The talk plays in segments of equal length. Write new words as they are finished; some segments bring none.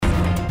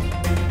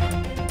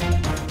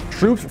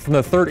Troops from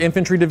the 3rd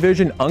Infantry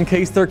Division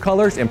uncased their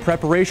colors in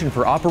preparation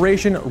for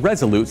Operation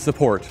Resolute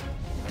Support.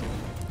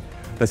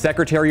 The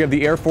Secretary of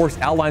the Air Force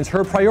outlines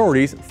her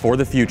priorities for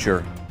the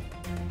future.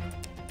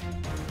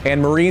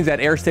 And Marines at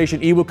Air Station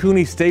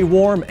Iwakuni stay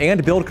warm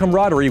and build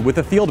camaraderie with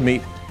a field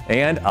meet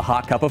and a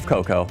hot cup of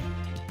cocoa.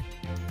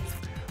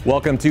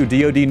 Welcome to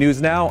DoD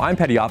News Now. I'm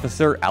Petty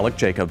Officer Alec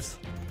Jacobs.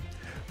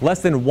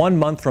 Less than 1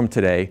 month from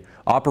today,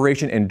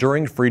 Operation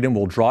Enduring Freedom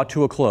will draw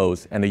to a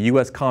close and the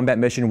U.S. combat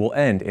mission will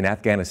end in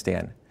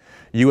Afghanistan.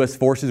 U.S.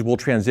 forces will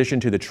transition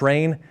to the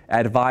Train,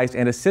 Advise,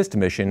 and Assist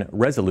mission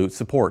Resolute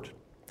Support.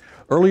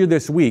 Earlier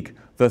this week,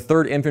 the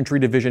 3rd Infantry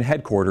Division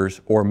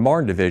Headquarters, or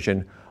MARN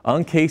Division,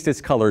 uncased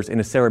its colors in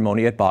a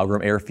ceremony at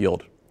Bagram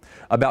Airfield.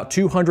 About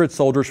 200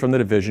 soldiers from the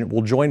division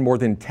will join more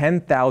than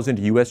 10,000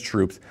 U.S.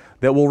 troops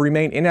that will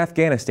remain in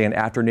Afghanistan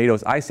after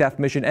NATO's ISAF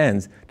mission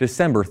ends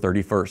December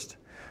 31st.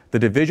 The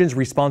division's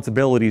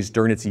responsibilities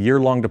during its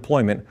year-long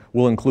deployment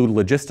will include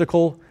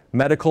logistical,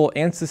 medical,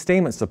 and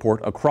sustainment support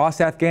across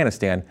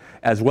Afghanistan,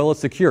 as well as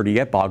security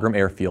at Bagram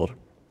Airfield.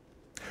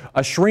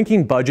 A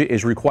shrinking budget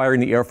is requiring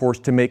the Air Force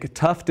to make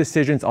tough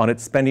decisions on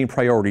its spending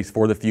priorities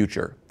for the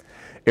future.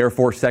 Air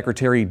Force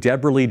Secretary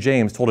Deborah Lee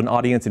James told an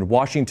audience in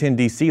Washington,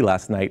 D.C.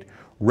 last night,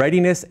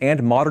 readiness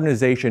and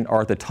modernization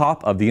are at the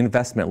top of the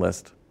investment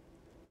list.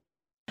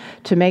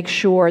 To make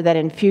sure that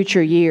in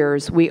future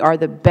years we are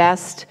the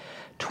best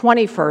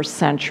 21st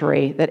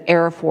century that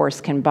Air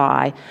Force can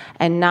buy,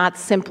 and not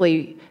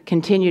simply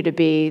continue to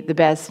be the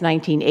best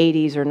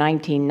 1980s or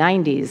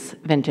 1990s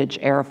vintage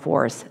Air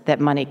Force that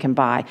money can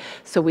buy.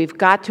 So we've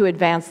got to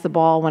advance the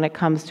ball when it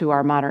comes to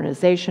our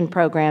modernization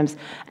programs,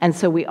 and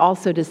so we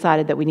also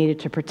decided that we needed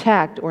to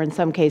protect, or in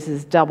some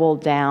cases double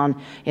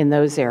down in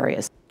those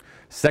areas.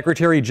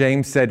 Secretary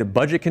James said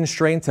budget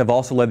constraints have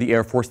also led the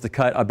Air Force to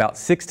cut about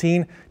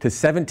 16,000 to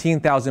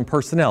 17,000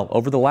 personnel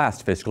over the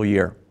last fiscal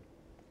year.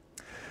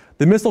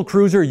 The missile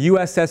cruiser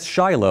USS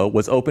Shiloh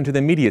was open to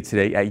the media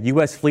today at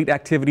U.S. Fleet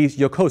Activities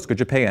Yokosuka,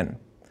 Japan.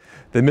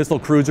 The missile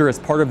cruiser is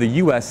part of the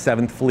U.S.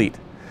 7th Fleet.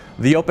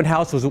 The open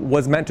house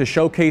was meant to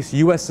showcase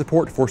U.S.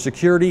 support for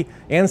security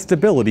and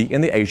stability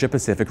in the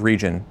Asia-Pacific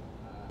region.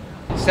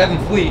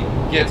 7th Fleet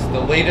gets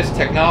the latest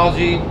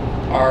technology,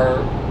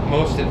 our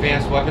most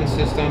advanced weapon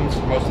systems,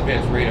 most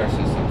advanced radar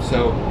systems.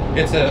 So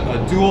it's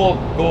a dual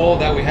goal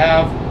that we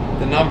have,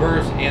 the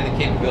numbers and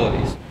the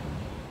capabilities.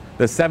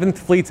 The 7th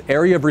Fleet's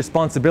area of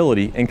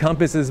responsibility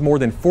encompasses more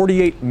than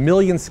 48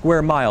 million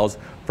square miles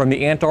from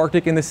the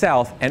Antarctic in the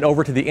south and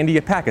over to the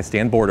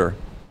India-Pakistan border.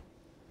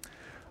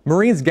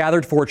 Marines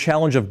gathered for a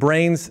challenge of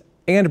brains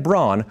and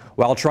brawn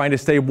while trying to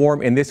stay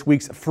warm in this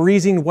week's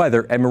freezing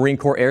weather at Marine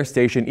Corps Air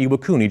Station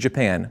Iwakuni,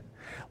 Japan.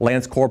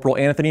 Lance Corporal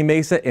Anthony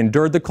Mesa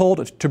endured the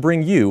cold to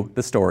bring you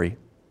the story.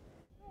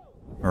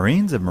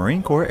 Marines of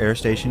Marine Corps Air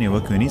Station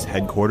Iwakuni's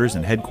headquarters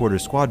and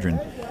headquarters squadron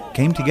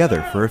came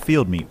together for a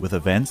field meet with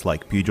events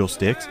like pugil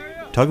sticks,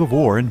 tug of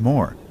war, and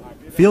more.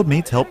 Field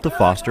meets help to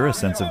foster a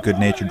sense of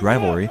good-natured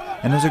rivalry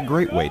and is a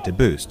great way to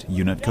boost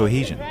unit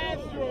cohesion.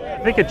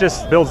 I think it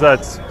just builds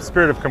that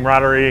spirit of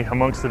camaraderie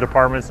amongst the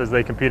departments as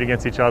they compete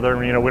against each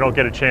other. You know, we don't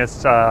get a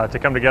chance to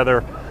come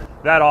together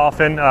that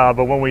often,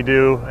 but when we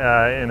do,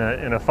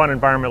 in a fun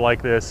environment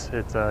like this,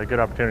 it's a good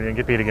opportunity to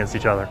compete against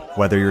each other.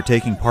 Whether you're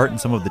taking part in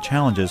some of the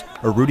challenges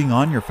or rooting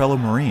on your fellow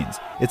Marines,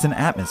 it's an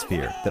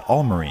atmosphere that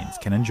all Marines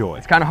can enjoy.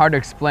 It's kind of hard to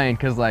explain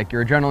because like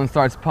your adrenaline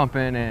starts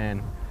pumping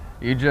and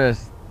you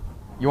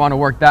want to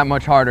work that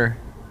much harder,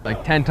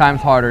 like 10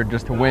 times harder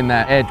just to win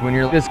that edge when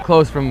you're this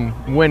close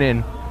from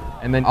winning,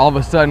 and then all of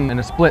a sudden in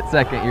a split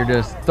second you're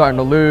just starting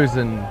to lose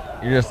and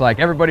you're just like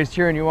everybody's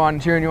cheering you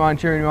on,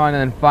 and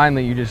then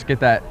finally you just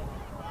get that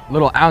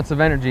little ounce of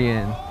energy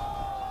and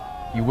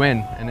you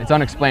win, and it's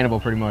unexplainable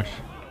pretty much.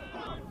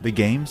 The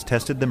games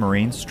tested the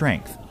Marines'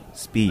 strength,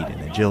 speed,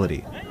 and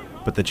agility,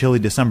 but the chilly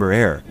December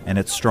air and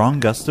its strong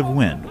gusts of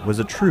wind was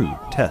a true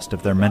test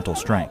of their mental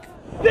strength.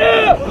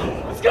 Yeah,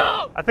 let's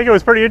go! I think it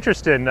was pretty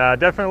interesting.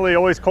 Definitely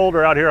always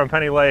colder out here on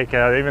Penny Lake.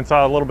 I even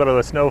saw a little bit of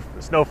the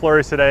snow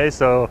flurries today,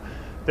 so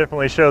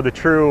definitely showed the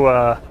true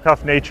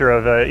tough nature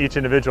of each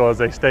individual as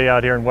they stay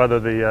out here and weather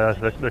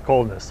the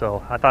coldness.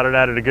 So I thought it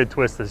added a good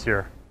twist this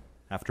year.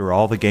 After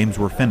all the games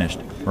were finished,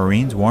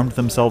 Marines warmed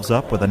themselves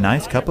up with a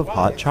nice cup of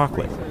hot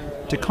chocolate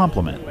to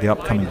complement the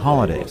upcoming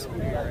holidays.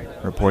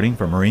 Reporting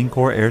from Marine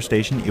Corps Air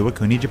Station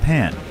Iwakuni,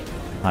 Japan,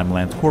 I'm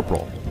Lance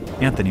Corporal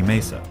Anthony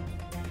Mesa.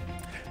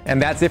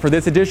 And that's it for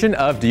this edition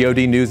of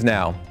DoD News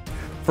Now.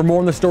 For more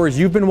on the stories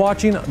you've been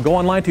watching, go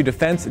online to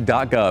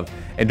defense.gov.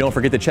 And don't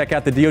forget to check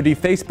out the DoD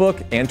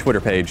Facebook and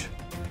Twitter page.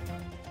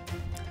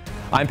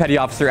 I'm Petty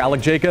Officer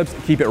Alec Jacobs.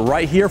 Keep it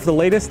right here for the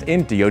latest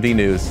in DoD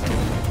News.